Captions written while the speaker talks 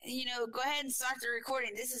go ahead and start the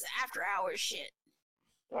recording. This is after hours shit.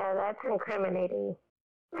 Yeah, that's incriminating.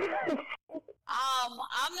 I'm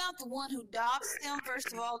not the one who doxed him.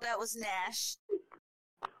 First of all, that was Nash.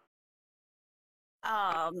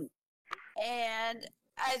 And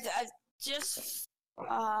I just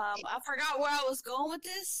I forgot where I was going with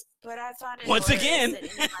this, but I found it once again.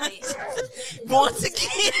 Once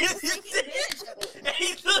again.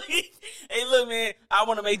 Hey, look, man. I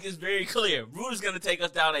want to make this very clear. Rude is gonna take us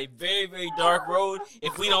down a very, very dark road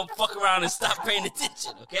if we don't fuck around and stop paying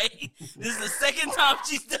attention. Okay? This is the second time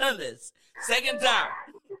she's done this. Second time.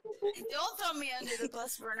 Don't throw me under the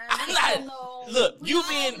bus, Bernard. Look, you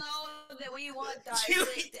being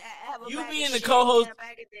the co-host,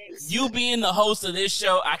 you being the host of this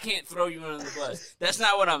show, I can't throw you under the bus. That's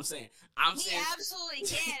not what I'm saying. He absolutely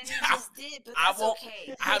can. He just did, but that's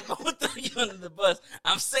okay. I won't throw you under the bus.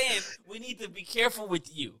 I'm saying we need to be careful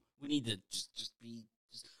with you. We need to just be.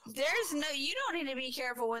 You don't need to be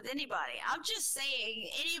careful with anybody. I'm just saying,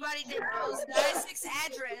 anybody that knows 96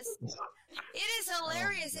 address, it is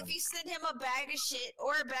hilarious if you send him a bag of shit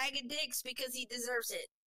or a bag of dicks because he deserves it.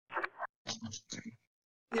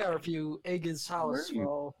 Yeah, or if you egg his house,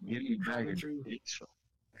 well,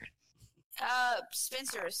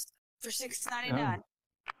 Spencer's for $6.99.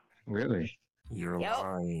 Really? You're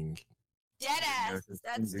lying. Dead ass.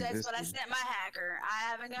 That's what I sent my hacker. I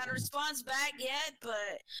haven't got a response back yet,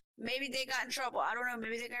 but maybe they got in trouble. I don't know.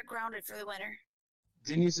 Maybe they got grounded for the winter.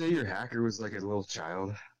 Didn't you say your hacker was like a little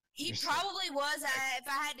child? He probably was. If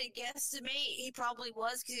I had to guesstimate, he probably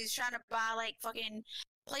was because he was trying to buy like fucking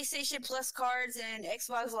PlayStation Plus cards and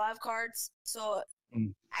Xbox Live cards. So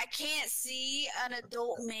I can't see an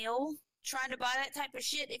adult male trying to buy that type of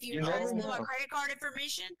shit if you guys know my credit card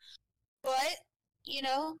information. But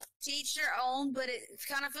to each their own, but it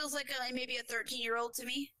kind of feels like maybe a 13-year-old to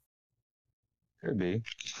me. Could be.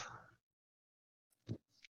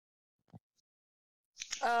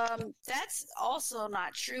 That's also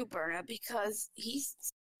not true, Berna, because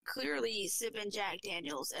he's clearly sipping Jack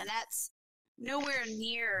Daniels, and that's nowhere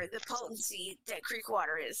near the potency that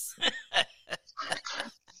Creekwater is.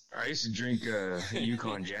 I used to drink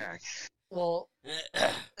Yukon Jack. Well,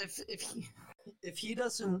 if he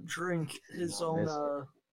doesn't drink his own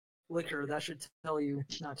liquor, that should tell you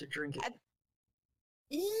not to drink it.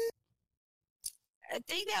 I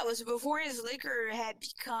think that was before his liquor had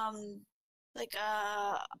become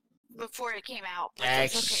before it came out.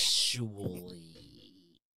 Actually,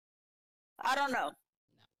 I don't know.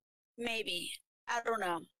 Maybe I don't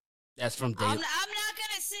know. That's from Dave. I'm not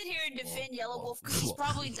gonna sit here and defend Yellow Wolf because he's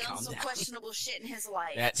probably done some questionable shit in his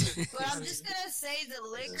life. But I'm just gonna say the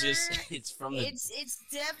liquor. It's from the. It's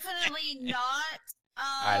definitely not.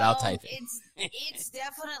 All right, I'll type it. It's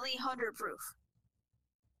definitely 100 proof.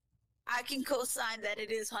 I can co-sign that it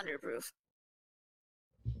is 100 proof.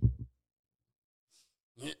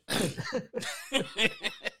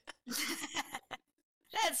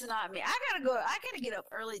 That's not me. I gotta get up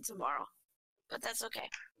early tomorrow, but that's okay.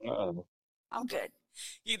 I'm good.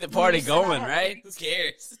 Keep the party going, right? Who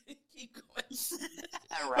cares? Keep going.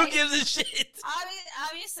 Right. Who gives a shit?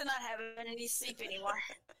 I'm used to not having any sleep anymore.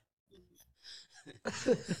 That's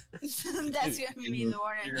gonna be in the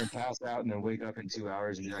morning. You're gonna pass out and then wake up in 2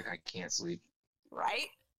 hours and be like, I can't sleep. Right?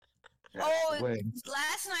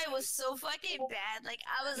 Last night was so fucking bad. Like,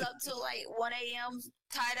 I was up till 1 a.m.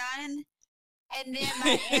 tie-dyeing. And then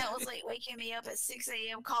my aunt was waking me up at 6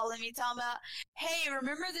 a.m. calling me, talking about, hey,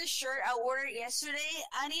 remember this shirt I ordered yesterday?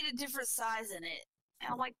 I need a different size in it.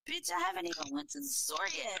 And I'm like, bitch, I haven't even went to the store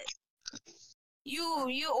yet.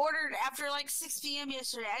 You ordered after 6 p.m.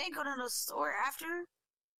 yesterday. I didn't go to the store after.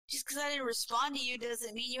 Just because I didn't respond to you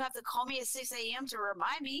doesn't mean you have to call me at 6 a.m. to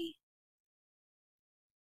remind me.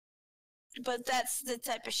 But that's the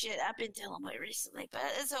type of shit I've been dealing with recently. But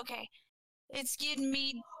it's okay. It's getting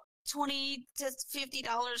me $20 to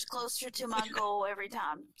 $50 closer to my goal every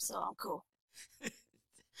time. So I'm cool.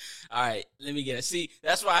 All right, let me get it. See,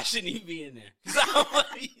 that's why I shouldn't even be in there. Because I don't want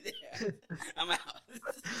to be there. I'm out.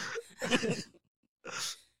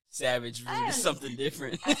 Savage Root is something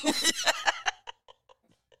different.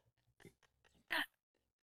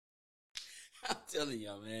 I'm telling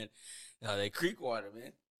y'all, man. No, that Creekwater,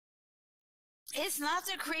 man. It's not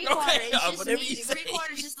the Creekwater. Okay, it's just me. the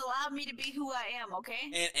Creekwater just allowed me to be who I am.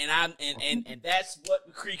 Okay. And that's what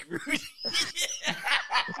the Creek Root.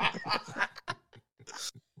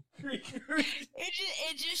 Creek Root.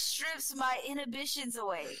 It just strips my inhibitions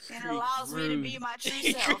away and allows me to be my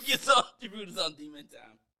true self. Creek Root is on Demon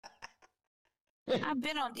Time. I've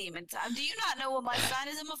been on Demon Time. Do you not know what my sign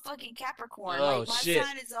is? I'm a fucking Capricorn. Oh, my shit.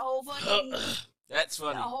 sign is a whole fucking That's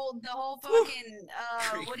funny. The whole fucking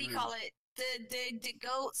Creek what do you root. call it? The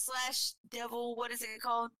goat / devil. What is it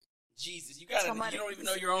called? Jesus, you don't even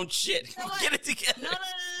know your own shit. No, Get it together. No.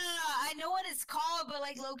 I know what it's called, but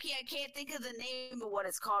like low-key, I can't think of the name of what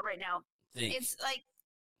it's called right now. Think. It's like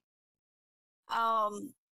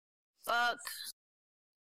fuck.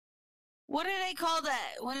 What do they call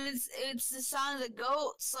that? When it's the sign of the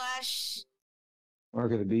goat /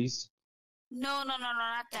 Mark of the Beast. No, not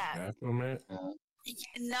that. Baphomet?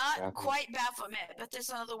 Not Baphomet. quite Baphomet, but there's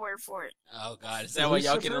another word for it. Oh God, is that why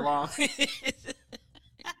y'all get Lucifer? along?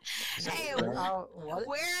 Hey, What?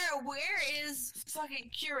 where is fucking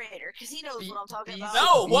curator? Because he knows what I'm talking about.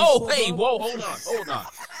 No, whoa, hey, whoa, hold on. Hold on.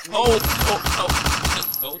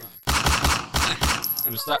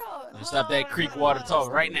 I'm gonna stop that Creekwater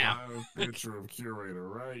talk right now. I have a picture of Curator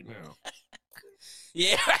right now.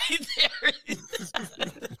 Yeah, right there.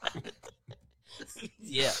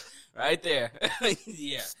 Yeah, right there.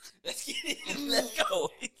 Yeah. Let's get it. Let's go.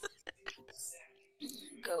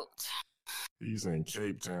 Goat. He's in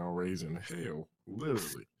Cape Town raising hell,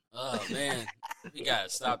 literally. Oh man, we gotta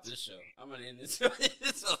stop this show. I'm gonna end this.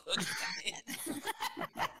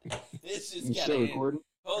 This just You gotta still end. recording?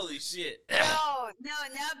 Holy shit. No,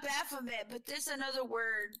 not Baphomet, but there's another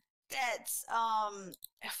word that's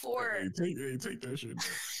for. Hey, take that shit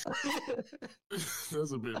down.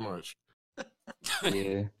 That's a bit much.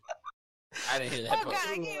 Yeah. I didn't hear that Oh part. god,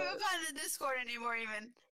 I can't even find the Discord anymore.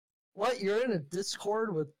 Even What? You're in a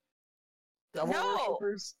Discord with devil No.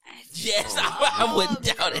 worshippers? Yes, I wouldn't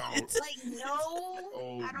doubt it. like no,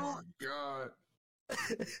 Oh I don't. my god.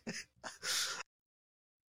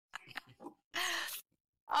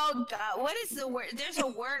 Oh god, what is the word? There's a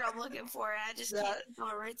word I'm looking for, and I just can't That- think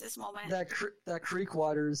of it right this moment. That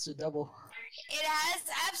Creekwater is the devil. It has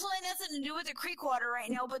absolutely nothing to do with the Creekwater right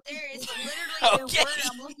now, but there is literally Okay. a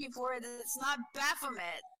word I'm looking for that's not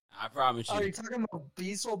Baphomet. I promise Are you you. talking about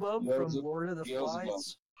Beelzebub from Beelzebub. Lord of the Beelzebub.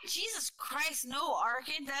 Flies? Jesus Christ, no,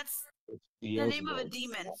 Arkin, that's the name of a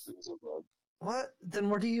demon. What? Then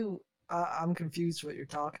what do you? I'm confused what you're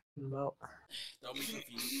talking about. Don't be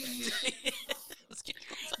confused. Let's get-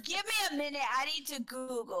 Give me a minute, I need to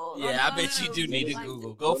Google. Yeah, I bet you do need to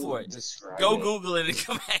Google. Go for it. Go Google it and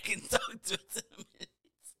come back and talk to us in a minute.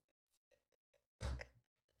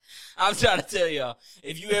 I'm trying to tell y'all,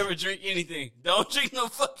 if you ever drink anything, don't drink no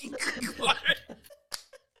fucking Creek water.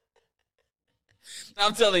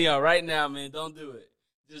 I'm telling y'all right now, man, don't do it.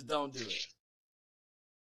 Just don't do it.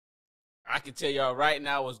 I can tell y'all right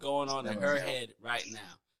now what's going on in her head right now,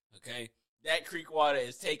 okay? That creek water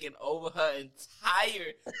is taking over her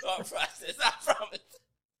entire thought process, I promise.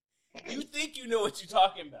 You think you know what you're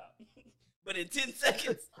talking about, but in 10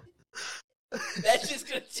 seconds, that's just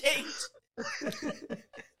going to change.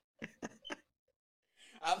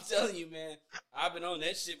 I'm telling you, man, I've been on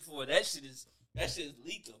that shit before. That shit is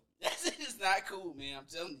lethal. That shit is not cool, man. I'm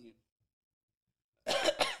telling you.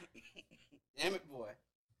 Damn it, boy.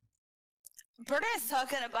 Berta's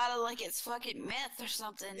talking about it like it's fucking meth or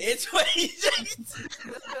something. It's what he says.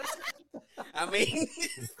 I mean,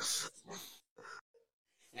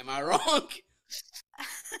 am I wrong?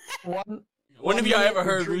 When have y'all ever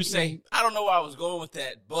heard Rue say, I don't know where I was going with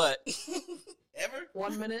that, but ever?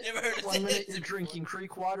 1 minute, Never heard of 1 minute that. you're drinking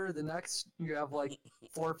creek water, the next you have like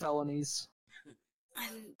 4 felonies.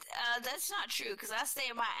 And that's not true, because I stay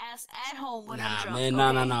my ass at home when I'm Nah, drunk. man,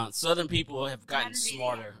 okay? no. Southern people have gotten Gotta be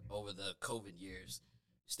smarter over the COVID years.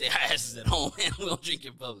 Stay our asses at home, man. We don't drink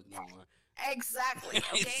in public no more. Exactly,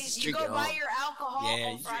 okay? Just You drink go at buy home. your alcohol Yeah, on you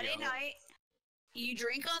drink Friday at home. night, you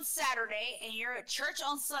drink on Saturday, and you're at church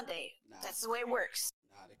on Sunday. Nah. That's the way it works.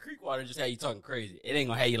 Nah, the creek water just have you talking crazy. It ain't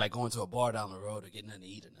gonna have you like going to a bar down the road or get nothing to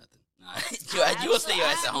eat or nothing. Nah, you will stay your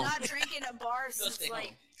ass at home. I'm not drinking a bar You'll since stay like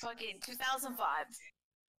home. fucking 2005.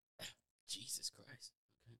 Jesus Christ.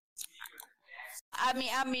 I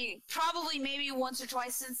mean, probably maybe once or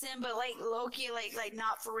twice since then, but like low key, like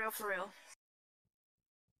not for real, for real.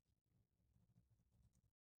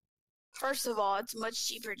 First of all, it's much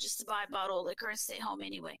cheaper just to buy a bottle of liquor and stay home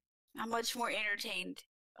anyway. I'm much more entertained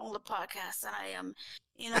on the podcast than I am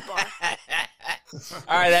in a bar.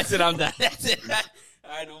 All right, that's it. I'm done. That's it. All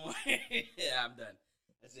right, no more. Yeah, I'm done.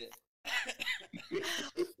 That's it.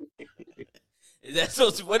 Is that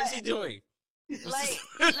so? What is he doing? Like,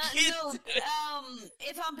 He's- no,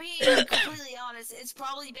 if I'm being completely honest, it's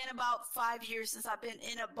probably been about 5 years since I've been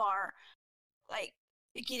in a bar, like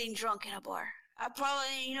getting drunk in a bar. I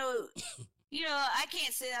probably, I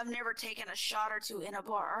can't say I've never taken a shot or two in a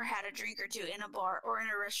bar or had a drink or two in a bar or in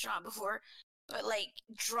a restaurant before, but like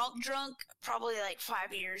drunk, probably like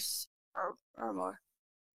 5 years or more.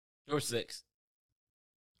 or 6.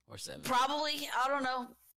 Or 7? Probably. I don't know.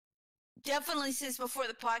 Definitely since before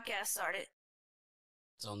the podcast started.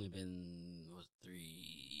 It's only been 3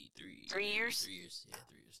 years? 3 years. Yeah,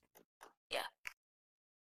 3 years. Yeah.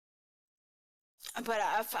 But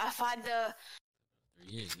I find 3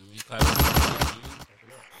 years. the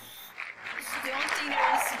only thing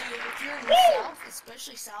there is to do if you're in the South,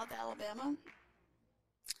 especially South Alabama,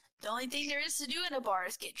 the only thing there is to do in a bar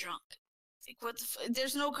is get drunk. Like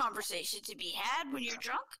there's no conversation to be had when you're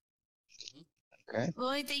drunk. Okay. The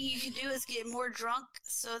only thing you can do is get more drunk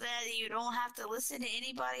so that you don't have to listen to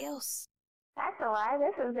anybody else. That's a lie.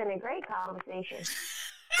 This has been a great conversation.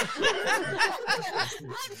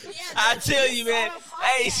 I tell you, man.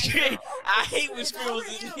 Hey, Scream. I hate when Scribbles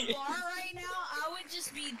in in a here. bar right now, I would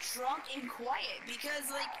just be drunk and quiet because,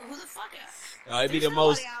 like, who the fuck? It'd be There's the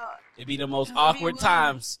most. nobody out. It'd be the most Nobody awkward will.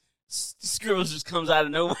 times. Scribbles just comes out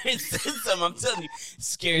of nowhere and says something. I'm telling you, it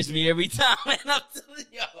scares me every time. And I'm telling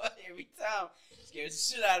y'all, every time, it scares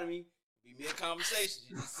the shit out of me. Be me a conversation.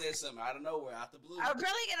 You just said something out of nowhere, out the blue. I'm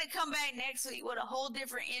probably gonna come back next week with a whole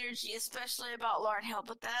different energy, especially about Lauren Hill.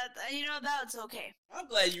 But that's okay. I'm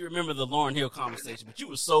glad you remember the Lauryn Hill conversation, but you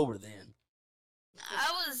were sober then.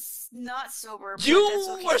 I was not sober. But You that's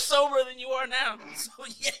okay. were sober than you are now. So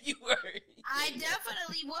yeah, you were. I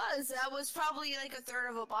definitely was. That was probably like a third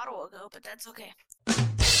of a bottle ago, but that's okay.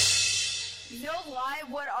 No lie,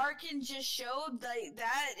 what Arkin just showed, like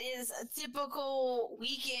that is a typical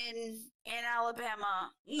weekend in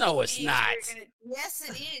Alabama. No, it's If not. you're yes,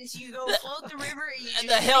 it is. You go float the river and you And just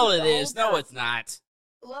the hell drink it the is. whole No, time. it's not.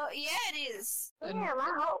 Yeah, it is. Damn,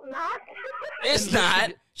 I hope not. It's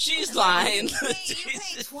not. She's lying. You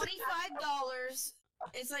pay $25.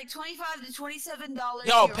 It's like $25 to $27.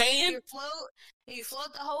 Y'all You- paying? You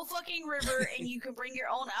float the whole fucking river, and you can bring your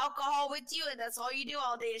own alcohol with you, and that's all you do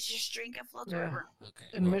all day is just drink and float the Yeah. river. Okay.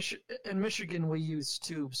 In Michigan, we use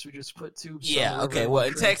tubes. We just put tubes. on Yeah, the okay. river Well, and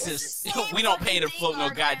in drink. Texas, It's the same we don't pay to fucking float thing, no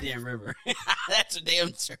Arkin. goddamn river. That's for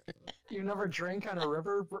damn sure. You never drank on a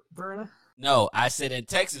river, Berna? No, I said in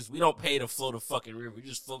Texas, we don't pay to float a fucking river. We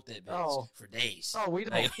just float that bitch Oh. for days. Oh, we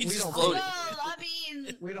don't. Like, we we just don't. float No, it. I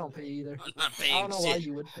mean, We don't pay either. I'm not I paying don't know why shit.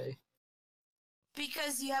 you would pay.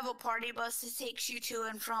 because you have a party bus that takes you to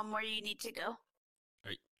and from where you need to go.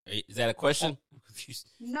 Hey, is that a question? I'm confused.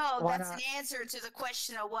 No, Why that's not? an answer to the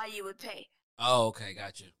question of why you would pay. Oh, okay,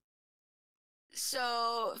 gotcha.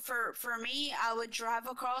 So for me, I would drive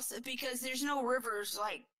across it because there's no rivers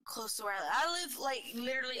like close to where I live. I live like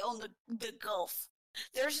literally on the Gulf.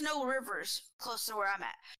 There's no rivers close to where I'm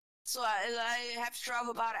at. So I have to drive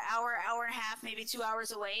about an hour and a half, maybe 2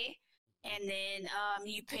 hours away. And then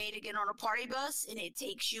you pay to get on a party bus, and it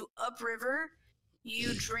takes you upriver.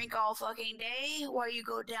 You drink all fucking day while you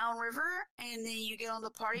go downriver, and then you get on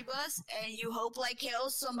the party bus, and you hope like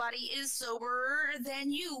hell somebody is soberer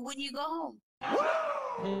than you when you go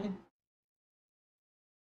home.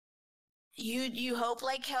 You hope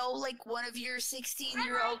like hell like one of your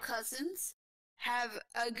 16-year-old cousins have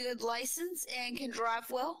a good license and can drive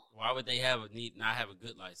well. Why would they not have a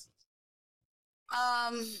good license?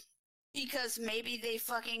 Because maybe they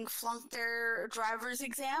fucking flunked their driver's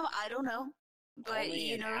exam. I don't know. But Only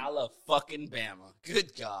you in know, Alabama.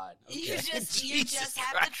 Good God. Okay. you just Jesus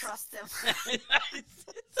have Christ. to trust them.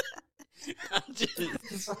 I'm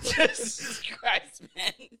Jesus Christ,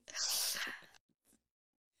 man.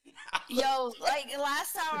 Yo, like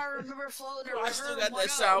last time I remember floating a I river, still got one that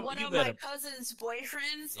sound. of You my better. cousin's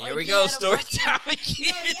boyfriends. Here like, we he go. had a Story fucking- time No,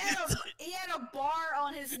 again. he had a bar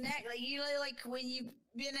on his neck. Like you know, like when you've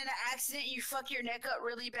been in an accident, you fuck your neck up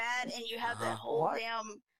really bad, and you have that whole What?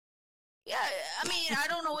 damn. Yeah, I mean, I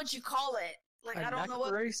don't know what you call it. Like A I don't neck know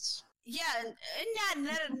what. brace? Yeah,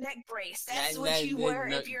 not a neck brace. That's Nah, what nah, you nah, wear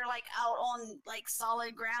nah. if you're like out on like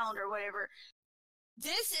solid ground or whatever.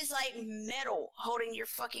 This is like metal holding your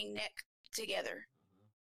fucking neck together.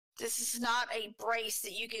 This is not a brace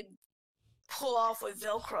that you could pull off with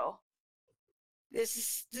Velcro.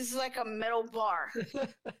 This is like a metal bar.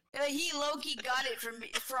 He low-key got it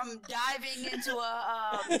from diving into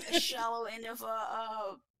a shallow end of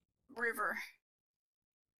a river.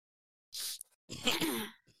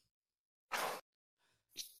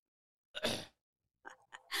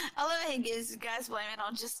 I love how he gives guys blame it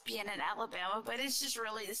on just being in Alabama, but it's just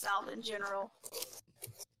really the South in general.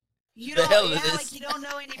 You The don't, hell yeah, it is. like you don't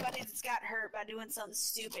know anybody that's got hurt by doing something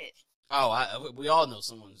stupid. Oh, we all know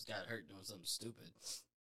someone who's got hurt doing something stupid.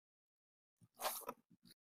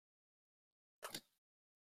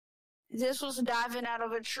 This was diving out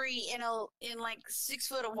of a tree in like 6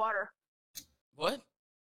 foot of water. What?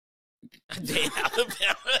 Damn,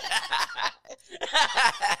 Alabama.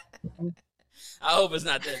 I hope it's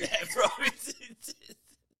not that bad, bro.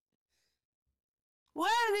 Why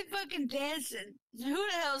are they fucking dancing? Who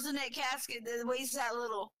the hell's in that casket that weighs that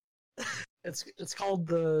little? It's called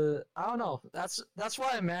the I don't know. That's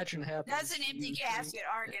what I imagine happens. That's an empty casket,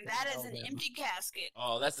 Arkin. That is an empty casket.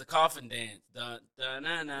 Oh, that's the coffin dance. Dun, dun,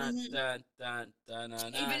 dun, dun, Mhm. dun, dun, dun,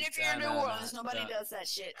 dun, Even if you're in New dun, Orleans, dun, nobody dun. does that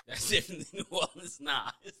shit. That's definitely New Orleans. Nah.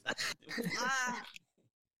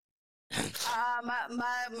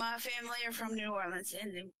 My family are from New Orleans,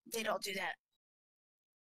 and they don't do that.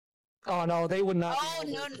 Oh no, they would not. Oh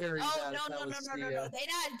be no! able to carry Oh that no! if that No! was No! No! the, No! They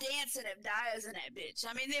not dancing if Daya's in that bitch.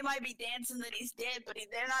 I mean, they might be dancing that he's dead, but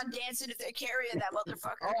they're not dancing if they're carrying that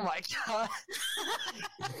motherfucker. Oh my god!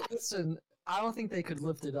 Listen, I don't think they could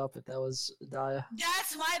lift it up if that was Daya.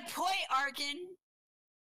 That's my point, Arkin.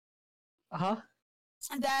 Huh?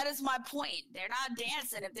 That is my point. They're not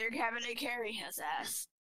dancing if they're having to carry his ass.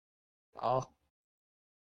 Oh.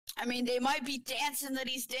 I mean, they might be dancing that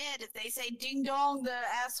he's dead. If they say ding dong, the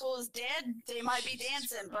asshole is dead, they might be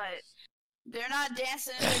dancing, but they're not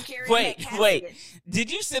dancing if they're carrying Wait, that wait. casket.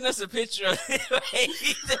 Did you send us a picture of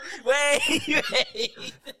wait.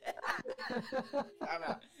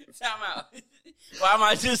 Time out. Why am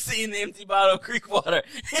I just seeing the empty bottle of Creekwater?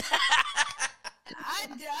 I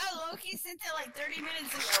low-key sent it like 30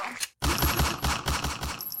 minutes ago.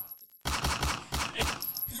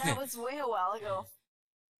 That was way a while ago.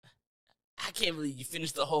 I can't believe you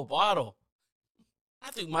finished the whole bottle. I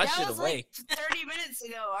threw my That shit was away. like 30 minutes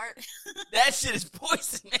ago, Art. That shit is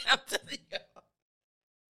poison, man. I'm telling you.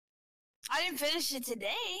 I didn't finish it today.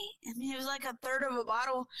 I mean, it was like a third of a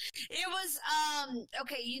bottle. It was,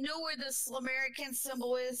 okay, you know where the Slamerican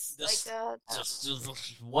symbol is?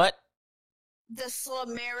 What? The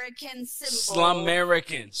Slamerican symbol.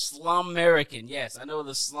 Slum-American. Yes, I know what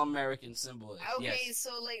the Slum-American symbol is. Okay, Yes.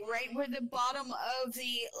 so like right where the bottom of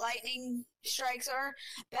the lightning strikes are,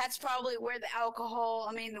 that's probably where the alcohol,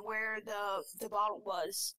 where the bottle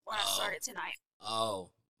was when I started tonight.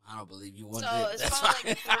 Oh, I don't believe you. So it's That's probably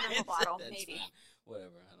like a fine. third of a bottle, That's maybe. fine.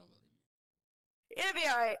 Whatever, I don't believe you. It'll be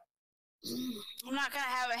alright. I'm not gonna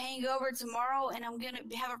have a hangover tomorrow, and I'm gonna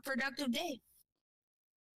have a productive day.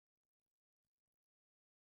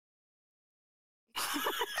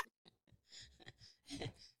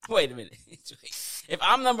 Wait a minute. If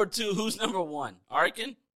I'm number 2, who's number 1?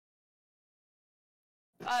 Arkin?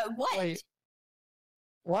 What? Wait.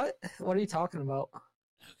 What? What are you talking about?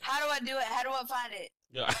 How do I do it? How do I find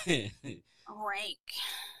it? Rank.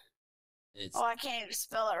 It's, Oh, I can't even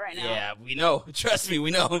spell it right now. yeah, we know. Trust me,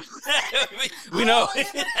 we know. we know. Oh, who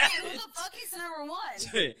the fuck is number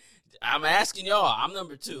 1? I'm asking y'all. I'm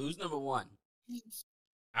number 2. Who's number 1?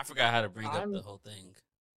 I forgot how to bring up I'm- the whole thing.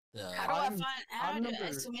 How do I I'm- find? How I'm do I do number-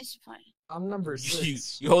 exclamation point? I'm number You,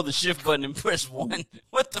 6. you hold the shift button and press 1.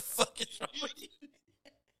 What the fuck is wrong with you?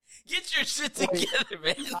 Get your shit together,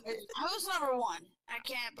 man. Who's number 1? I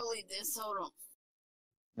can't believe this. Hold on.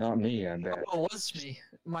 Not me, I bet. Oh, it was me.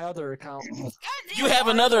 My other account. God damn, You have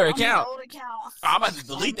Mark, another I'm your account. old account. I'm about to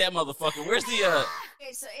delete that motherfucker. Where's the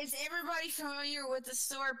Okay, so is everybody familiar with the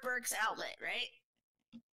store Burke's Outlet, right?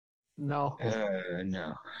 No.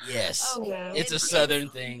 No. Yes. Okay, It's a southern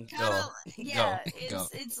thing. kinda, yeah, Go.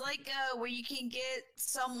 it's like where you can get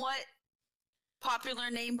somewhat popular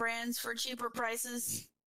name brands for cheaper prices.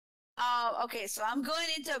 Okay, so I'm going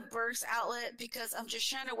into Burke's Outlet because I'm just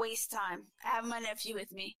trying to waste time. I have my nephew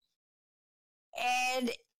with me, and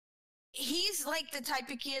he's like the type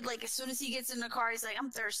of kid, like as soon as he gets in the car, he's like, I'm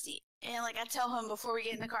thirsty. And like I tell him before we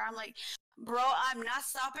get in the car, I'm like, bro, I'm not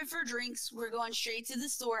stopping for drinks. We're going straight to the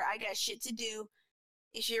store. I got shit to do.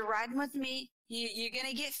 If you're riding with me, you're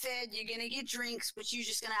gonna get fed, you're gonna get drinks, but you're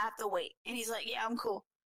just gonna have to wait. And he's like, yeah, I'm cool.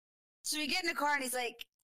 So we get in the car and he's like,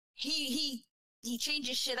 he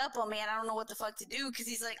changes shit up on me and I don't know what the fuck to do because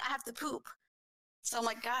he's like, I have to poop. So I'm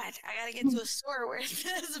like, God, I gotta get to a store where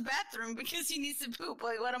there's a bathroom because he needs to poop.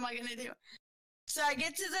 Like, what am I gonna do? So I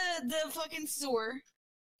get to the fucking store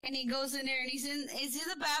and he goes in there and he's in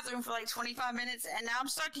the bathroom for like 25 minutes and now I'm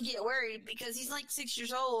starting to get worried because he's like 6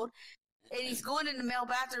 years old and he's going in the male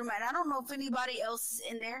bathroom and I don't know if anybody else is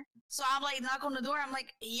in there. So I'm like, knock on the door. I'm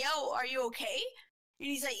like, yo, are you okay? And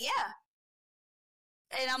he's like, yeah.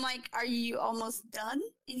 And I'm like, are you almost done?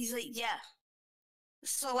 And he's like, yeah.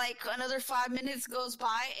 So like another 5 minutes goes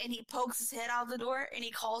by and he pokes his head out the door and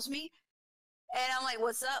he calls me. And I'm like,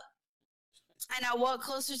 what's up? And I walk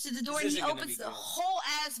closer to the door and he opens the whole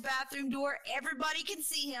ass bathroom door. Everybody can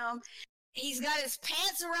see him. He's got his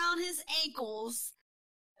pants around his ankles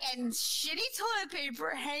and shitty toilet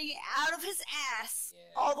paper hanging out of his ass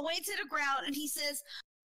all the way to the ground. And he says,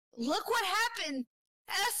 look what happened.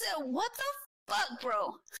 And I said, what the fuck,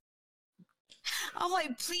 bro? I'm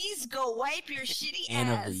like, please go wipe your shitty End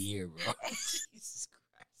ass. of the year, bro. Jesus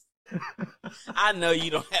Christ. I know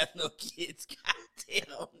you don't have no kids.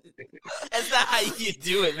 Goddamn. That's not how you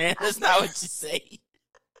do it, man. That's not what you say.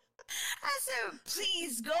 I said,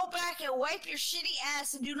 please go back and wipe your shitty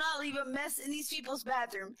ass and do not leave a mess in these people's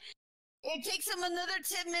bathroom. It takes him another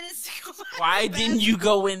 10 minutes to go back. Why to the didn't you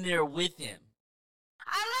go in there with him?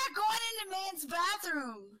 I'm not going into man's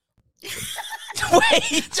bathroom.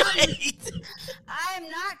 Wait. I'm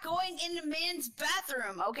not going into man's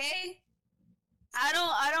bathroom, okay? I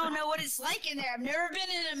don't know what it's like in there. I've never been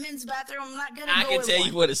in a men's bathroom. I'm not gonna I go can in tell one.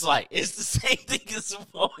 you what it's like. It's the same thing as a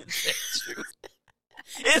woman's bedroom.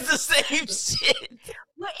 It's the same shit.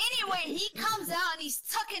 But anyway, he comes out and he's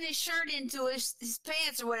tucking his shirt into his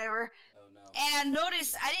pants or whatever. Oh, no. And I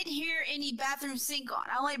noticed I didn't hear any bathroom sink on.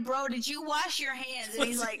 I'm like, bro, did you wash your hands? And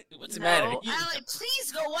he's like, What's the no. matter? I'm like,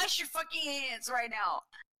 please go wash your fucking hands right now.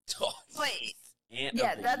 Wait. Aunt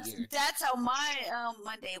Yeah, of the that's year. how my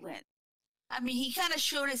Monday went. I mean, he kind of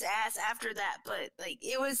showed his ass after that, but like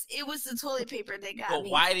it was the toilet paper that got But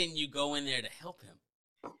me. why didn't you go in there to help him?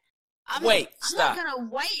 I'm Stop. not gonna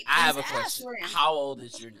wipe. I have a his ass question. for him. How old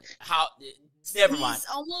is your? Never mind. He's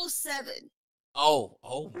almost 7. Oh,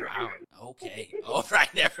 wow. Okay. All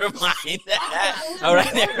right, never mind. All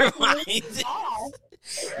right, never mind.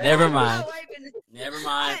 Never mind. Never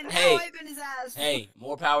mind. Hey, wiping his ass. hey,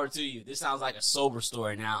 more power to you. This sounds like a sober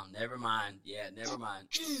story now. Never mind. Yeah, never mind.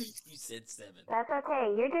 You said 7. That's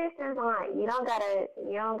okay. You're just as fine. You don't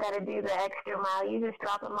gotta do the extra mile. You just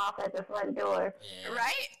drop them off at the front door. Yeah,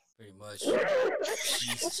 Right? pretty much.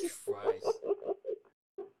 Jesus Christ.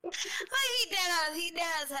 Like he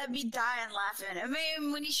does have me dying laughing. I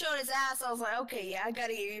mean, when he showed his ass, I was like, okay, yeah, I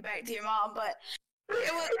gotta get you back to your mom. But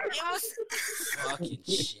it was Fucking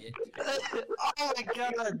shit. Oh my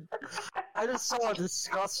god! I just saw a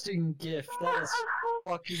disgusting gif. That is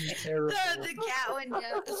fucking terrible. the cat one.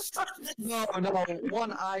 Yeah. No,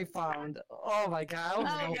 one I found. Oh my god!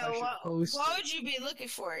 I don't even know if I should post Why it. would you be looking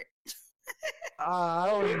for it? I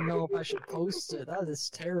don't even know if I should post it. That is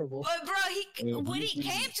terrible. But bro, when he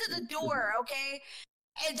came to the door, okay,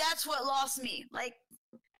 and that's what lost me. Like,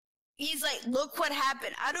 he's like, "Look what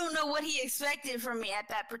happened." I don't know what he expected from me at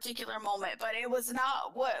that particular moment, but it was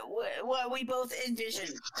not what we both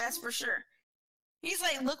envisioned. That's for sure. He's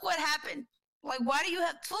like, "Look what happened." Like, why do you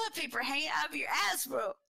have toilet paper hanging out of your ass,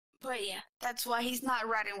 bro? But yeah, that's why he's not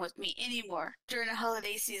riding with me anymore during the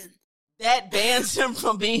holiday season. That bans him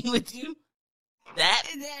from being with you? That?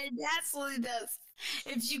 It absolutely does.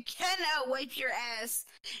 If you cannot wipe your ass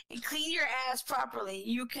and clean your ass properly,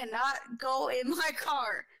 you cannot go in my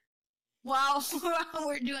car while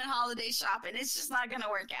we're doing holiday shopping. It's just not going to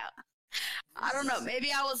work out. I don't know.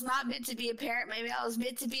 Maybe I was not meant to be a parent. Maybe I was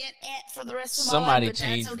meant to be an aunt for the rest of my life. Somebody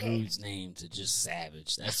changed that's okay. Rude's name to just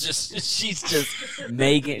Savage. That's just, she's just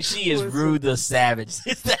making, she is Rude the Savage.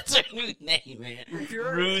 That's her new name, man.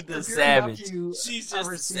 Rude the Savage. She's just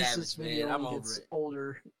ever a sees this savage, video man. I'm and over gets it.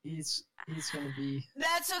 older, he's gonna be.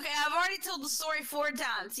 That's okay. I've already told the story 4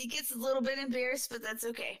 times. He gets a little bit embarrassed, but that's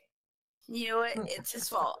okay. You know what? It's his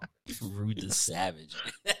fault. Rude the Savage,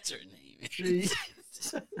 man. That's her name. Jeez.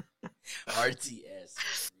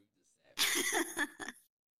 RTS.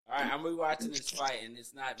 Alright, I'm rewatching this fight, and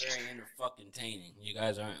it's not very entertaining. You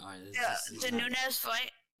guys aren't. The Nunes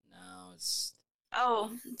fight? No, it's.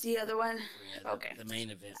 Oh, the other one? Yeah, Okay. The main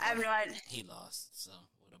event. I have no idea. He lost, so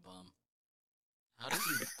what a bum. How did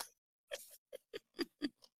he?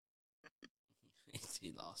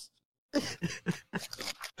 He lost.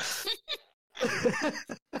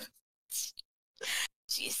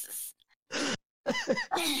 Jesus.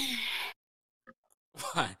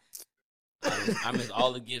 Why? I miss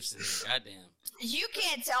all the gifts in here. Goddamn. You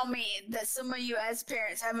can't tell me that some of you as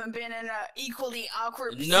parents haven't been in an equally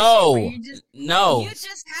awkward position. No. Where No. You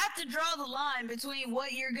just have to draw the line between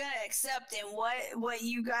what you're gonna accept and what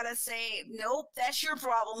you gotta say. Nope, that's your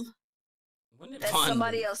problem. That's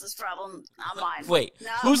somebody else's problem, not mine. Wait,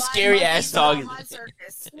 Not who's my scary monkeys, ass dog not is my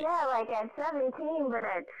circus. Yeah, like at 17, but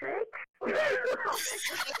at 6?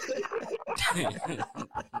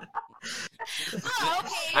 Oh,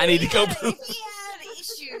 okay. I need to go If poop. he had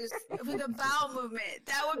issues with the bowel movement,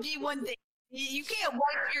 that would be one thing. You can't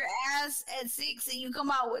wipe your ass at 6 and you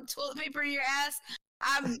come out with toilet paper in your ass.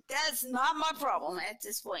 That's not my problem at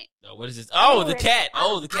this point. Oh, what is this? Oh, the cat.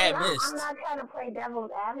 Oh, the cat I'm missed. not trying to play devil's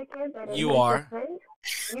advocate, but in You his are. defense,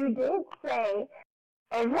 you did say,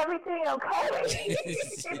 "Is everything okay?"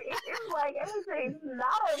 Like everything's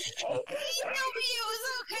not okay. He told me it was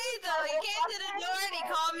okay though. He came to the door and he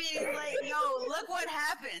called me and he's like, "Yo, look what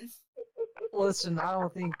happened." Listen, I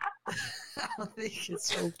don't think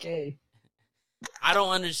it's okay. I don't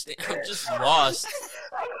understand. I'm just lost.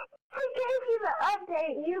 Like, he gave you the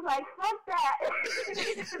update, and you was like, fuck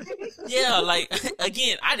that. Yeah, like,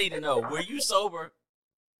 again, I need to know, were you sober?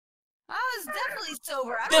 I was definitely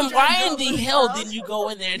sober. I Then don't why drink in the alcohol. hell didn't you go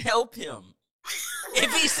in there and help him?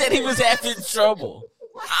 If he said he was having trouble.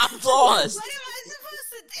 I'm lost. What am I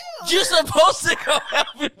supposed to do? You're supposed to go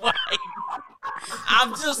help him.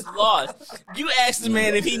 I'm just lost. You asked the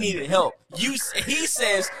man if he needed help. He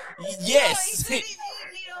says No, he yes. said he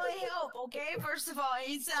didn't need any help, okay? First of all,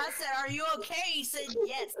 I said, are you okay? He said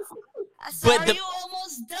yes. I said, But are the- you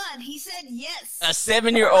almost done? He said yes. A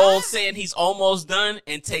 7-year-old saying he's almost done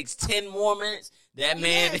and takes 10 more minutes. That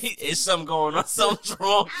man, Yes. is something going on. Something's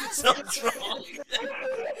wrong. Something's wrong.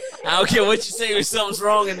 I don't care what you say. Something's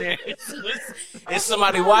wrong in there. Is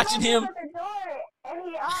somebody watching him? At the door, and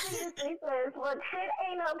he obviously says, well, shit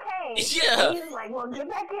ain't okay. Yeah. And he's like, well, get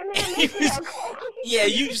back in there and make it okay. Yeah,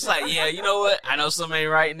 you just like, yeah, you know what? I know something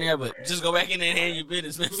ain't right in there, but just go back in there and handle your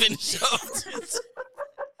business, man. Finish up.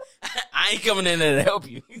 I ain't coming in there to help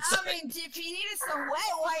you. I mean, if he needed some wet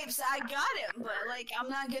wipes, I got him. But, like, I'm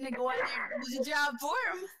not going to go in there and do the job for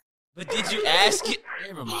him. But did you ask it?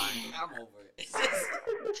 Never mind. I'm over it.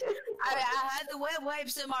 I had the wet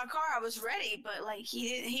wipes in my car. I was ready, but, like, he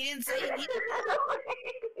didn't say he needed that.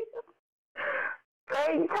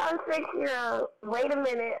 So you tell 6-year-old, wait a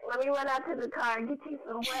minute, let me run out to the car and get you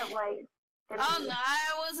some wet wipes. Oh, no,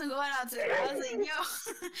 I wasn't going out to there. I was like,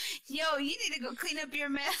 yo, you need to go clean up your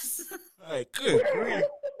mess. All right, good grief.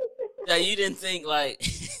 Yeah, you didn't think, like,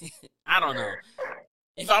 I don't know.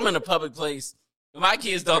 If I'm in a public place, my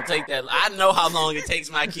kids don't take that. I know how long it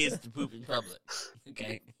takes my kids to poop in public.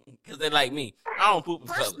 Okay? Because they're like me. I don't poop in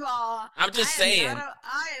First public. of all, I'm just saying.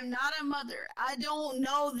 I am not a mother. I don't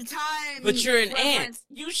know the time. But you're an aunt. reference.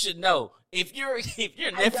 You should know. If your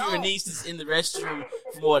nephew or don't. niece is in the restroom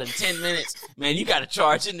for more than 10 minutes, man, you got to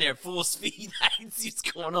charge in there full speed. I can see what's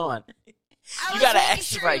going on. I You was gotta making ask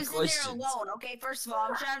the sure right he was questions. in there alone. Okay, first of all,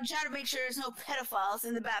 I'm trying to make sure there's no pedophiles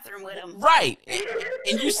in the bathroom with him. Right.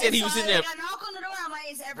 And you said he was in there. I knock on the door. I'm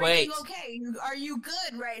like, is everything Wait. okay? Are you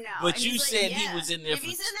good right now? But And you he's said like, he yeah. was in there If for-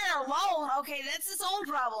 he's in there alone, okay, that's his own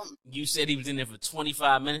problem. You said he was in there for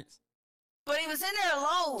 25 minutes? But he was in there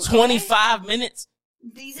alone. 25 minutes?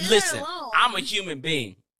 Okay? He's in Listen, there alone. I'm a human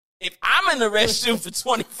being. If I'm in the restroom for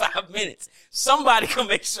 25 minutes, somebody can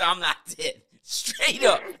make sure I'm not dead. Straight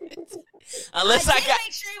up. Unless I did got...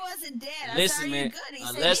 make sure he wasn't dead. I Listen, said, "Are you man, good?" He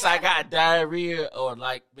said, unless "Yeah." I got diarrhea or,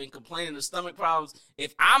 like, been complaining of stomach problems,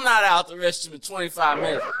 if I'm not out the restroom in 25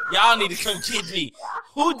 minutes, y'all need to come get me.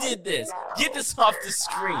 Who did this? Get this off the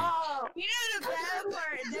screen. Oh, You know the bad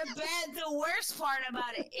part, the worst part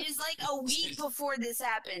about it is like a week before this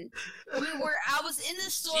happened. I was in the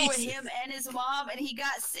store with Jesus. him and his mom, and he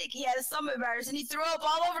got sick. He had a stomach virus, and he threw up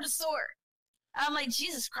all over the store. I'm like,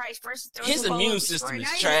 Jesus Christ! First, throws His up all over immune the system store. is Now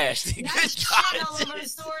he's- trash. Now Good he's shit all God. over the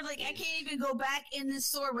store. Like I can't even go back in this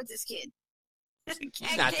store with this kid. He's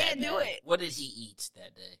I not can't that do bad. it. What did he eat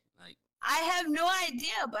that day? Like, I have no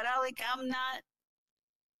idea, but I'm not.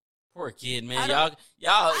 poor kid, I man. don't-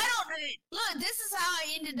 Y'all. I don't look. This is how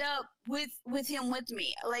I ended up with him with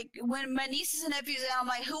me. Like when my nieces and nephews, I'm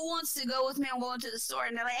like, "Who wants to go with me? I'm going to the store."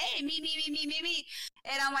 And they're like, "Hey, me."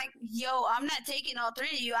 And I'm like, "Yo, I'm not taking all three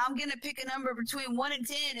of you. I'm gonna pick a number between 1 and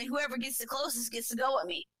 10, and whoever gets the closest gets to go with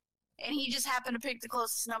me." And he just happened to pick the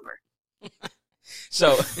closest number.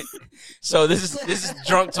 So this is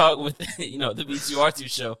drunk talk with the BTR2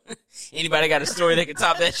 show. Anybody got a story that can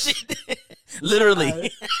top that shit?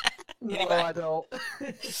 Literally. No, Anybody? I don't.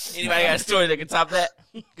 Anybody got a story that can top that?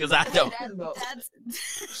 Because I don't. No.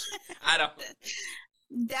 I don't.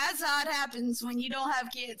 That's how it happens when you don't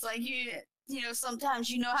have kids. Like you know, sometimes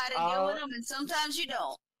you know how to deal with them, and sometimes you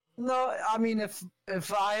don't. No, I mean, if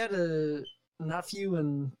I had a nephew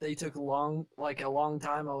and they took a long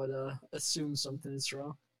time, I would assume something is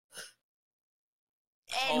wrong.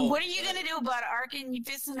 And Oh, what are you gonna do about it, Arkin? You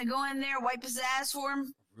fixing to go in there, wipe his ass for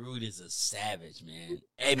him? Rude is a savage, man.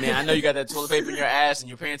 Hey, man, I know you got that toilet paper in your ass and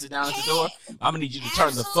your parents are down at the door. I'm gonna need you to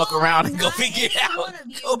turn the fuck around and go Absolutely figure it not out. One of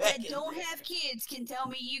you Go back that in. don't have kids can tell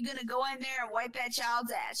me you're gonna go in there and wipe that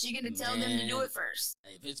child's ass. You're gonna tell them to do Man. it first.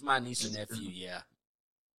 If it's my niece or nephew, yeah.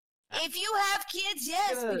 If you have kids,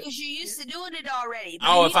 yes, Yeah. because you're used to doing it already. But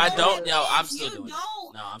Oh, if if I you don't, have no, I'm kids, still you doing it.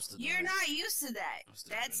 don't. No, I'm still doing You're it. not used to that. I'm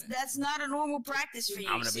still doing it. That's not a normal practice for you.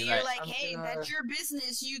 I'm gonna So be you're like- like, I'm hey, gonna- that's your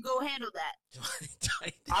business. You go handle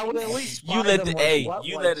that. I would at least You buy let them, the like, wet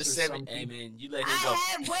you let a wipes or 7. something. Hey, man, you let him I go.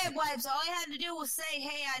 had wet wipes. All I had to do was say,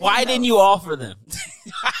 hey, I Why need didn't those. you offer them?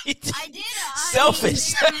 I did.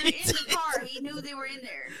 Selfish. They were in the car. He knew they were in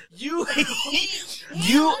there. You He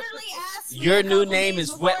You- literally asked me your a new couple name days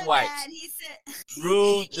is Wet before Wipes. that, He said,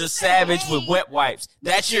 Rude the Savage with Hey. wet wipes.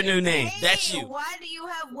 That's your new name. Hey, That's you. Why do you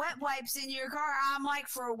have wet wipes in your car? I'm like,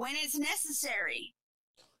 for when it's necessary,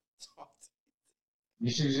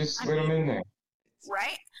 You should just slid them in there.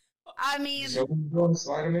 right? I mean, Just open the door and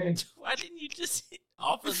slide them in. Why didn't you just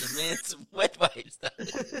offer the man some wet wipes?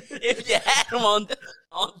 If you had them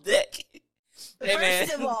on deck. Hey, man.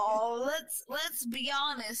 first of all, let's be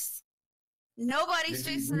honest. Nobody's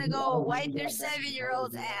fixing to go wipe their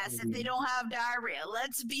 7-year-old's ass if they don't have diarrhea.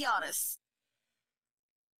 Let's be honest.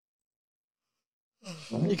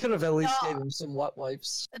 You could have at least No. gave him some wet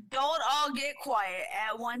wipes. Don't all get quiet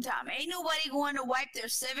at one time. Ain't nobody going to wipe their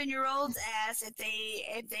 7-year-old's ass if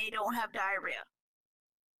they don't have diarrhea.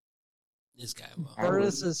 This guy will.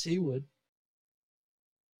 Curtis says he would.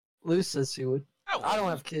 Lou says he would. I I don't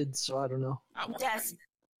have kids, so I don't know. I would. That's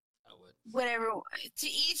I would. whatever. To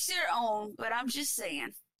each their own, but I'm just saying.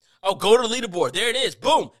 Oh, go to the leaderboard. There it is.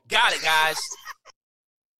 Boom. Got it, guys.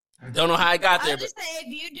 Don't know how I got there, I'm but just saying,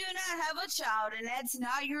 if you do not have a child and that's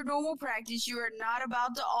not your normal practice, you are not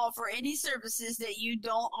about to offer any services that you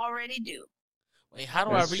don't already do. wait, how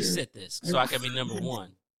do That's I true. reset this so I can be number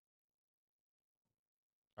one?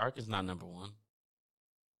 Ark is not number one.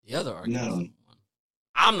 The other Ark is No. number one.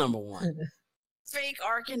 I'm number one. Fake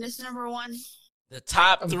Arkin is number one. The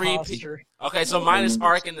top three people. Imposter. Okay, so minus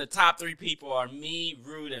Ark and the top three people are me,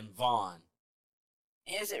 Rude, and Vaughn.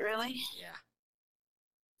 Is it really? Yeah.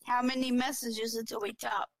 How many messages until we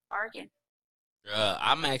top Arkin?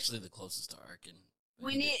 I'm actually the closest to Arkin.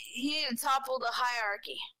 He need to topple the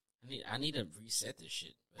hierarchy. I need to reset this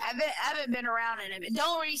shit. I haven't been around in a minute.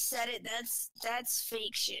 Don't reset it. That's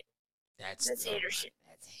fake shit. That's hater shit.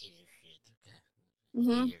 That's hater shit. Okay.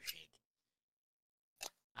 Mm-hmm. Hater shit.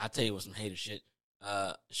 I'll tell you what some hater shit.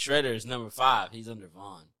 Shredder is number 5. He's under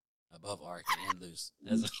Vaughn, above Arkin and Loose.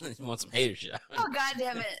 You want some hater shit? Oh, God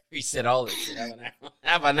damn it. Reset all this shit.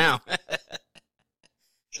 How about now?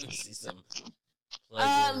 Let me see some.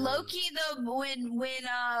 Loki, when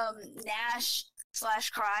Nash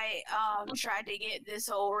 / Cry tried to get this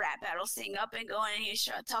whole rap battle thing up and going, and he was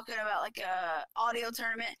talking about like a audio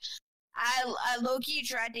tournament. I Loki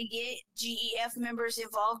tried to get GEF members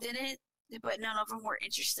involved in it, but none of them were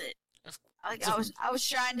interested. Like I was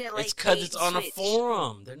trying to like. It's because it's on a switch.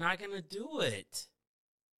 forum. They're not gonna do it.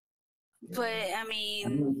 But I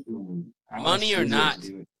mean, Money or not,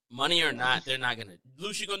 they're not gonna.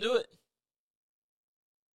 Luce, you gonna do it?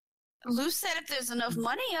 Lou said if there's enough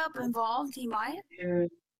money up involved, he might.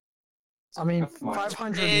 I mean, That's fine.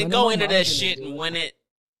 500. Man, go minimum, into I'm that gonna shit do and it. win it.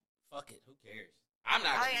 Fuck it. Who cares? I'm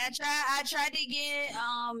not. I tried to get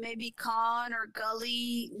maybe Khan or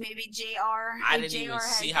Gully, maybe JR. I Like, didn't even JR had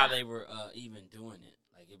see how they were even doing it.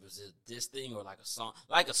 Like it was this thing or like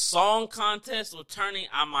a song contest or tourney.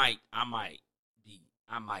 I might be.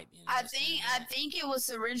 I interested in think that. I think it was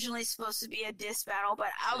originally supposed to be a diss battle, but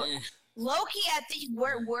Eh, low-key, I think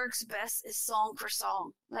where it works best is song for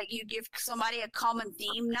song. Like you give somebody a common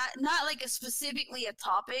theme, not like specifically a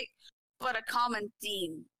topic, but a common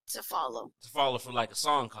theme to follow. to follow for like a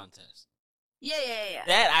song contest. Yeah.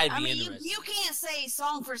 That I'd I be mean, interested. you can't say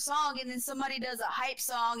song for song and then somebody does a hype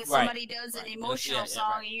song and Right. somebody does an Right. emotional Yeah,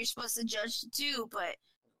 song right. and you're supposed to judge the two. But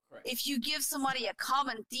Right. if you give somebody a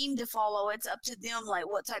common theme to follow, it's up to them, like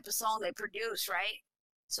what type of song they produce, right?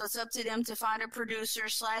 So it's up to them to find a producer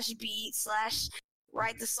 / beat /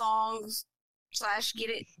 write the songs / get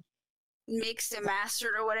it mixed and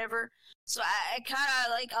mastered or whatever. So I kind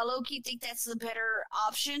of like, I low-key think that's the better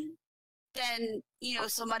option than,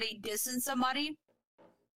 somebody dissing somebody.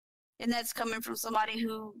 And that's coming from somebody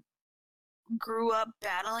who grew up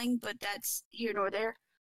battling, but that's here nor there.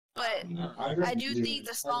 But I do think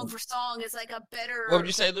the song for song is like a better What would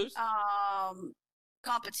you say, Luce?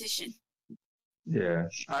 competition. Yeah,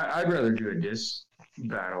 I'd rather do a diss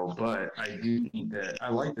battle, but I do think that I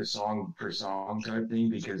like the song for song type thing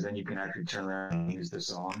because then you can actually turn around and use the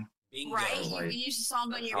song. Bingo. Right? You like, can use the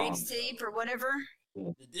song on your mixtape or whatever.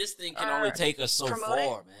 This thing can only take us so promote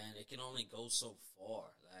far, man. It can only go so far.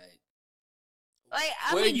 Like,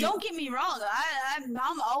 I Where mean, you- don't get me wrong.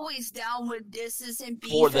 I'm always down with disses and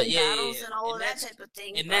beef For the- and yeah, battles yeah. and all And of that that's- type of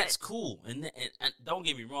thing. And but, that's cool. And don't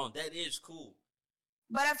get me wrong, that is cool.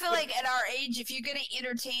 but I feel like at our age, if you're gonna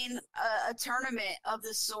entertain a tournament of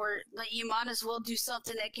this sort, like you might as well do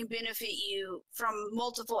something that can benefit you from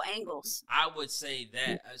multiple angles. I would say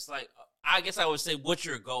that it's like I guess I would say, what's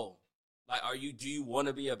your goal? Like, do you want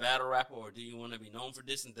to be a battle rapper or do you want to be known for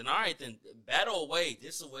this? And then all right, then battle away,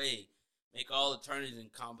 diss away, make all the tournaments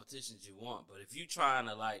and competitions you want. But if you trying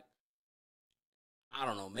to like, I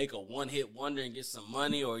don't know, make a one-hit wonder and get some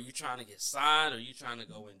money, or you trying to get signed, or you trying to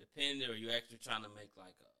go independent, or you actually trying to make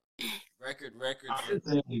like Record. I'm just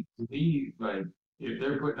saying, to me, like, if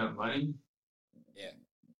they're putting up money, Yeah.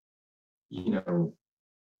 you know,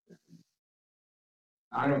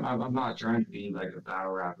 I'm not trying to be like a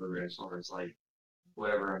battle rapper as far as like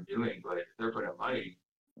whatever I'm doing, but if they're putting up money,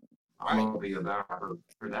 I'm Right. gonna be a battle rapper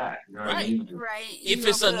for that. You know what I Right. mean? Right. If You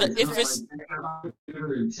it's don't a, put up if the- it's Like,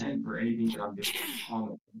 never intent for anything that I'm doing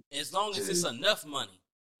on as long as it's enough money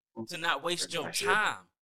to not waste your Gotcha. time.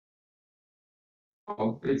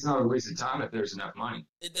 well, it's not a waste of time if there's enough money.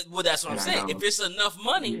 Well, that's what I'm And I saying. know. If it's enough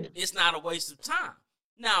money, Yeah. it's not a waste of time.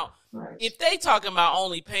 Now, Right. if they talking about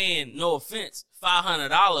only paying, no offense,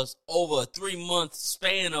 $500 over a 3-month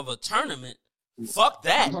span of a tournament, fuck I'm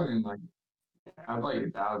that. talking like I'd like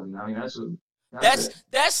 1,000. I mean, that's what. it.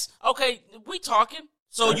 That's okay. We talking.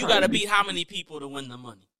 So That's you how got to you- beat how many people to win the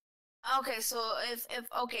money? Okay, so if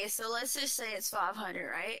okay, so let's just say it's 500,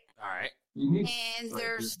 right? All right. You need And Right.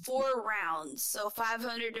 there's 4 rounds, so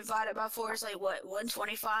 500 divided by 4 is like what,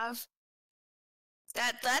 125?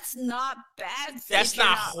 That's not bad. That's if you're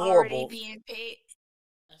not already horrible. being paid.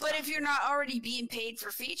 But if you're not already being paid for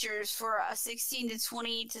features for a 16 to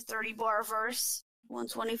 20 to 30 bar verse,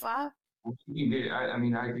 125. You can get. I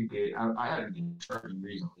mean, I could get. I haven't been charging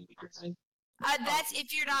recently because That's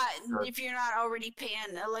if you're not already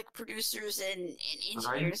paying like producers and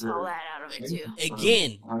engineers and all that out of it too.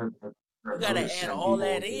 Again, you gotta add all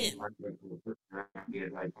that in.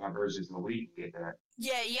 Get like 5 verses in a week. Get that.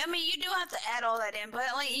 Yeah, I mean you do have to add all that in, but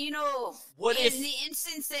like What in if the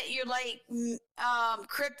instance that you're like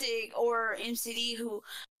Cryptic or MCD who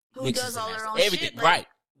mixes does and all their masters? own Everything, shit, like, right?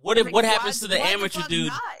 What why happens to the why amateur fuck dude?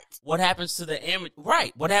 not? What happens to the amateur?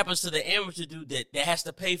 Right. What happens to the amateur dude that has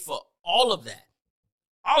to pay for all of that?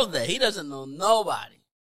 All of that. He doesn't know nobody.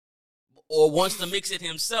 Or wants to mix it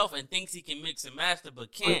himself and thinks he can mix and master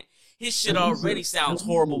but can't. His shit already sounds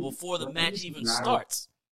horrible before the match even starts.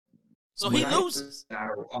 So he loses.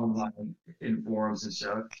 Battle online in forums and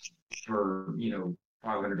stuff for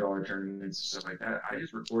 $500 tournaments and stuff like that. I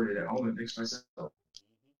just recorded at home and mixed myself.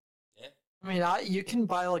 I mean, you can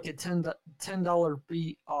buy like a $10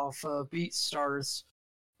 beat off BeatStars,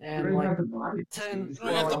 You and don't even like have to buy it. 10 You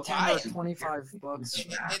don't have to or buy 10 or it. $25 In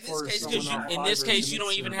this for case, someone on in this Fiverr case, to you don't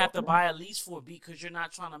mix even it have up. to buy a lease for a beat because you're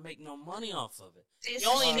not trying to make no money off of it. This You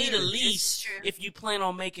only is need true. a This lease is true. if you plan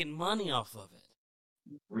on making money off of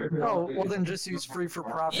it. Oh, well then just use free for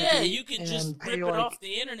profit. Yeah, beat you can and just pay rip it like, off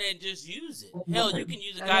the internet and just use it. Hell, you can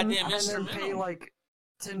use a and goddamn then pay instrumental. like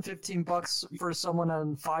 $10-15 for someone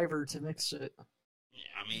on Fiverr to mix it. Yeah,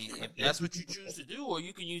 I mean, if that's what you choose to do, or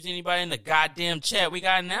you can use anybody in the goddamn chat we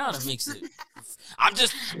got now to mix it. I'm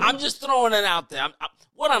just throwing it out there.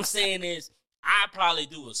 What I'm saying is, I probably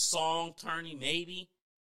do a song tourney maybe,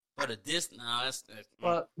 but a disc, no, that's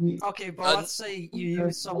But okay, but let's say you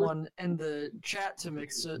use someone in the chat to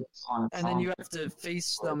mix it, and then you have to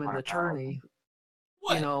face them in the tourney.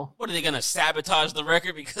 what? You know, What are they gonna sabotage the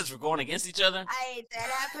record because we're going against each other? That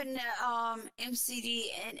happened to MCD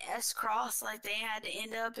and S Cross. Like they had to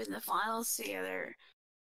end up in the finals together,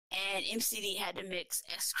 and MCD had to mix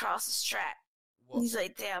S Cross's track. Well, He's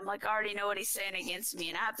like, damn, like I already know what he's saying against me,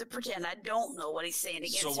 and I have to pretend I don't know what he's saying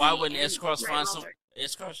against me. so why wouldn't and S Cross Ray find some? Walter.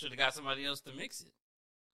 S Cross should have got somebody else to mix it.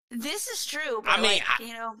 This is true, but I mean,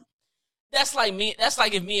 That's like me. That's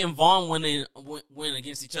like if me and Vaughn win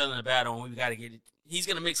against each other in a battle, and we got to get it. He's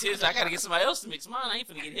gonna mix his. I got to get somebody else to mix mine. I ain't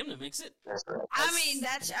finna get him to mix it. I mean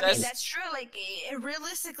that's true. Like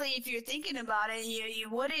realistically, if you're thinking about it, you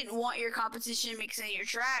wouldn't want your competition mixing your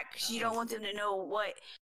track because you don't want them to know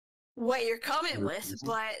what you're coming with.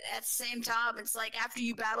 But at the same time, it's like after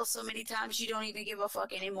you battle so many times, you don't even give a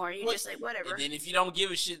fuck anymore. You're just like whatever. And then if you don't give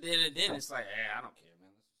a shit, then it's like, hey, I don't care,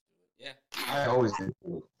 man. Let's just do it. Yeah. I always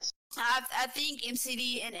do. I think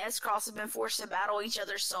MCD and S Cross have been forced to battle each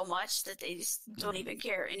other so much that they just don't even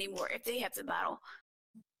care anymore if they have to battle.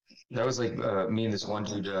 That was like me and this one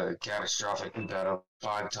dude, catastrophic. We battled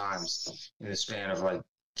 5 times in the span of like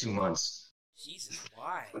 2 months. Jesus,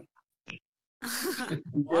 why? Because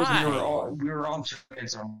Why? we were on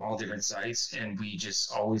tournaments on all different sites, and we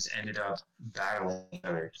just always ended up battling each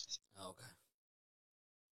other. Okay.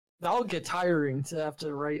 that'll get tiring to have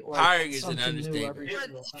to write like Tiring is an something new understatement. every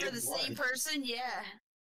single time. For the same person, yeah.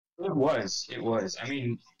 It was. I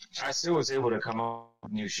mean, I still was able to come up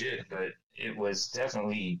with new shit, but it was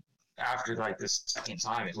definitely after like the second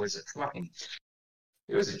time, it was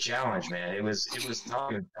a challenge, man. It was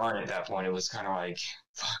not even fun at that point. It was kind of like,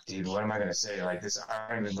 fuck, dude, what am I gonna say? Like this,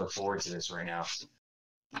 I don't even look forward to this right now.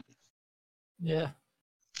 Yeah.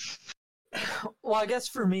 Well, I guess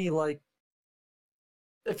for me, like,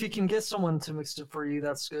 if you can get someone to mix it for you,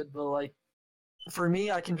 that's good. But like, for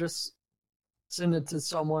me, I can just send it to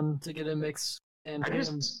someone to get a mix and I pay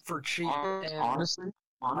them just for cheap. And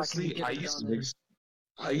honestly, get I it used to done. mix.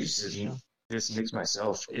 I used to just mix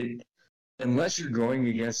myself. Unless you're going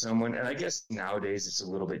against someone, and I guess nowadays it's a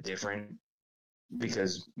little bit different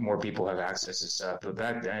because more people have access to stuff. But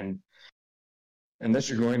back then, unless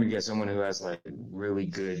you're going against someone who has like really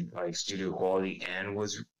good like studio quality and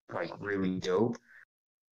was like really dope,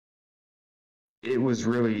 it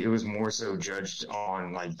was more so judged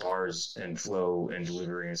on like bars and flow and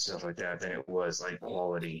delivery and stuff like that than it was like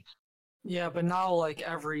quality. Yeah, but now like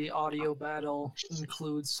every audio battle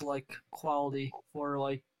includes like quality for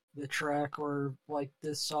like the track or like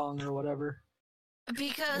this song or whatever.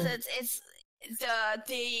 Because it's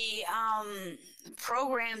the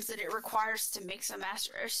programs that it requires to mix and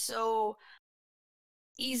master are so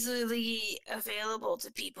easily available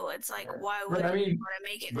to people. It's like, why would But I I mean, want to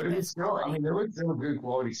make it but the it was best still, I quality? mean, there was still good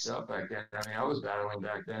quality stuff back then. I mean, I was battling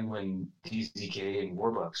back then when TZK and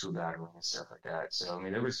Warbucks were battling and stuff like that. So, I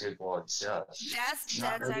mean, there was good quality stuff.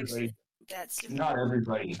 Not That's actually everybody, that's super not cool.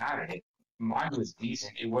 everybody had it. Mine was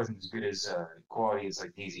decent. It wasn't as good as quality as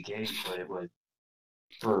like TZK, but it was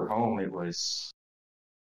for home. It was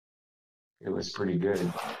pretty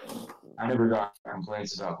good. I never got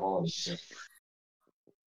complaints about quality. So.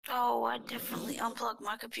 Oh, I definitely unplugged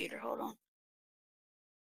my computer. Hold on.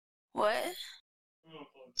 What?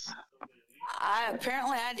 I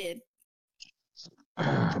did.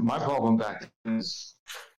 My problem back then is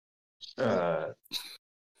uh,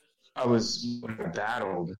 when I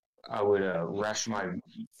battled, I would rush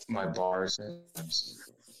my bars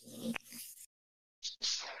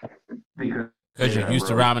because Because you're used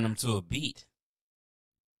to wrote. rhyming them to a beat.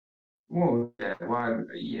 Well, yeah.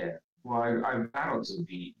 Well, I battled to the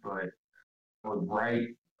beat, but I would write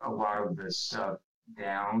a lot of the stuff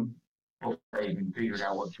down before I even figured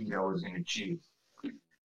out what beat I was going to choose.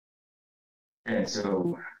 And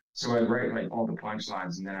so I'd write like all the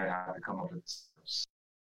punchlines, and then I'd have to come up with stuff,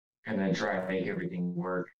 and then try and make everything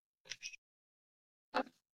work.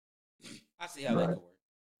 I see how that could work.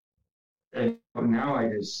 And now I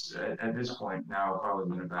just, at this point, now if I was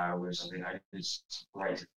in a battle or something, I just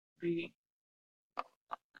write to the beat.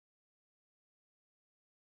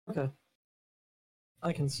 Okay.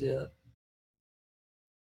 I can see it.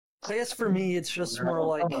 I guess for me, it's just more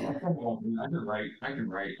like I can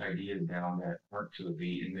write ideas down that work to a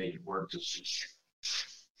beat and make it work to.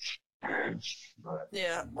 But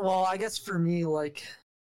yeah. Well, I guess for me, like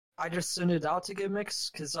I just send it out to get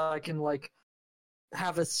mixed because I can like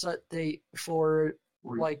have a set date for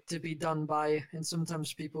like to be done by, and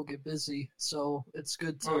sometimes people get busy, so it's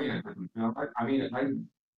good to. oh yeah, I mean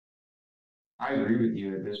I agree with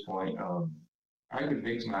you at this point. I can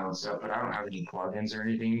mix my own stuff, but I don't have any plugins or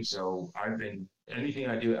anything. So anything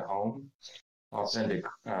I do at home, I'll send it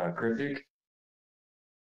Cryptic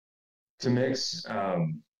to mix.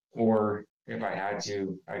 Or if I had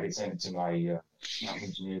to, I could send it to my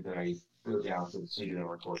engineer that I go down to the studio and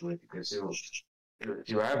record with because if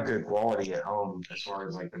you have good quality at home as far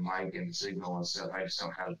as like the mic and the signal and stuff, I just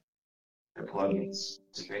don't have the plugins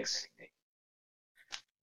to mix anything.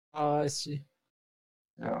 Oh, I see.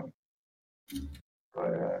 Um,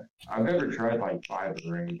 but I've never tried like Fiverr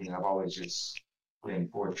or anything. I've always just been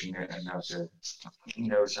fortunate enough to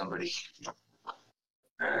know somebody.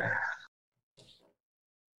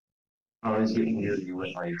 I always get weird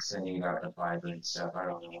with like sending out the Fiverr and stuff. I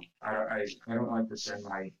don't know. I don't like to send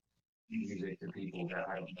my music to people that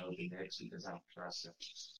I don't know the mix because I don't trust them.